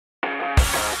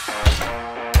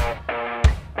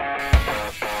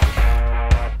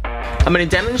I'm going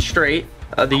to demonstrate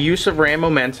the use of ram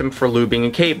momentum for lubing a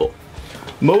cable.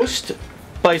 Most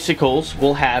bicycles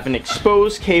will have an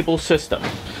exposed cable system.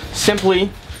 Simply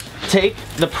take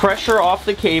the pressure off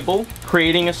the cable,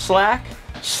 creating a slack,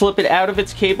 slip it out of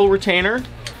its cable retainer,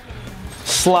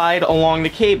 slide along the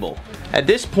cable. At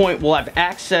this point, we'll have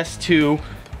access to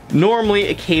normally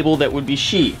a cable that would be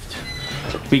sheathed.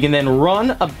 We can then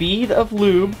run a bead of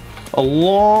lube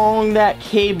along that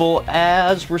cable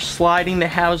as we're sliding the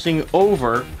housing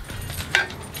over.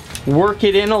 Work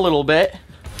it in a little bit.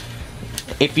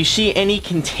 If you see any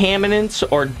contaminants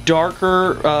or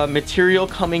darker material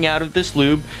coming out of this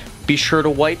lube, be sure to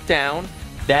wipe down.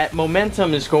 That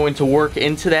momentum is going to work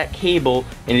into that cable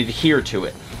and adhere to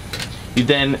it. You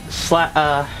then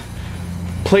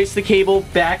place the cable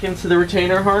back into the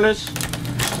retainer harness,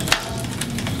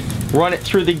 run it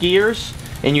through the gears,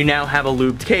 and you now have a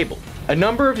lubed cable. A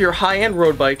number of your high-end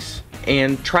road bikes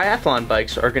and triathlon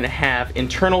bikes are going to have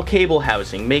internal cable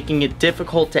housing, making it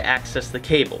difficult to access the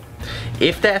cable.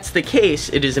 If that's the case,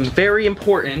 it is very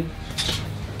important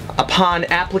upon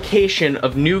application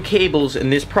of new cables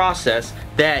in this process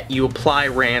that you apply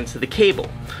RAN to the cable.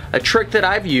 A trick that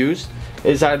I've used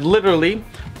is I'd literally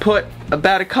put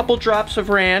about a couple drops of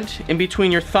RAN in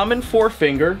between your thumb and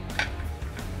forefinger,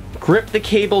 grip the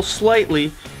cable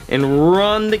slightly, and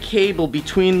run the cable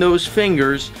between those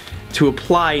fingers to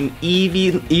apply an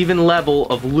even level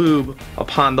of lube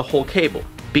upon the whole cable.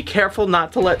 Be careful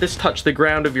not to let this touch the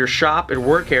ground of your shop and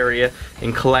work area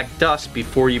and collect dust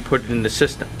before you put it in the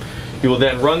system. You will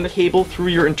then run the cable through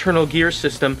your internal gear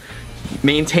system,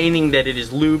 maintaining that it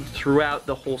is lubed throughout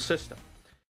the whole system.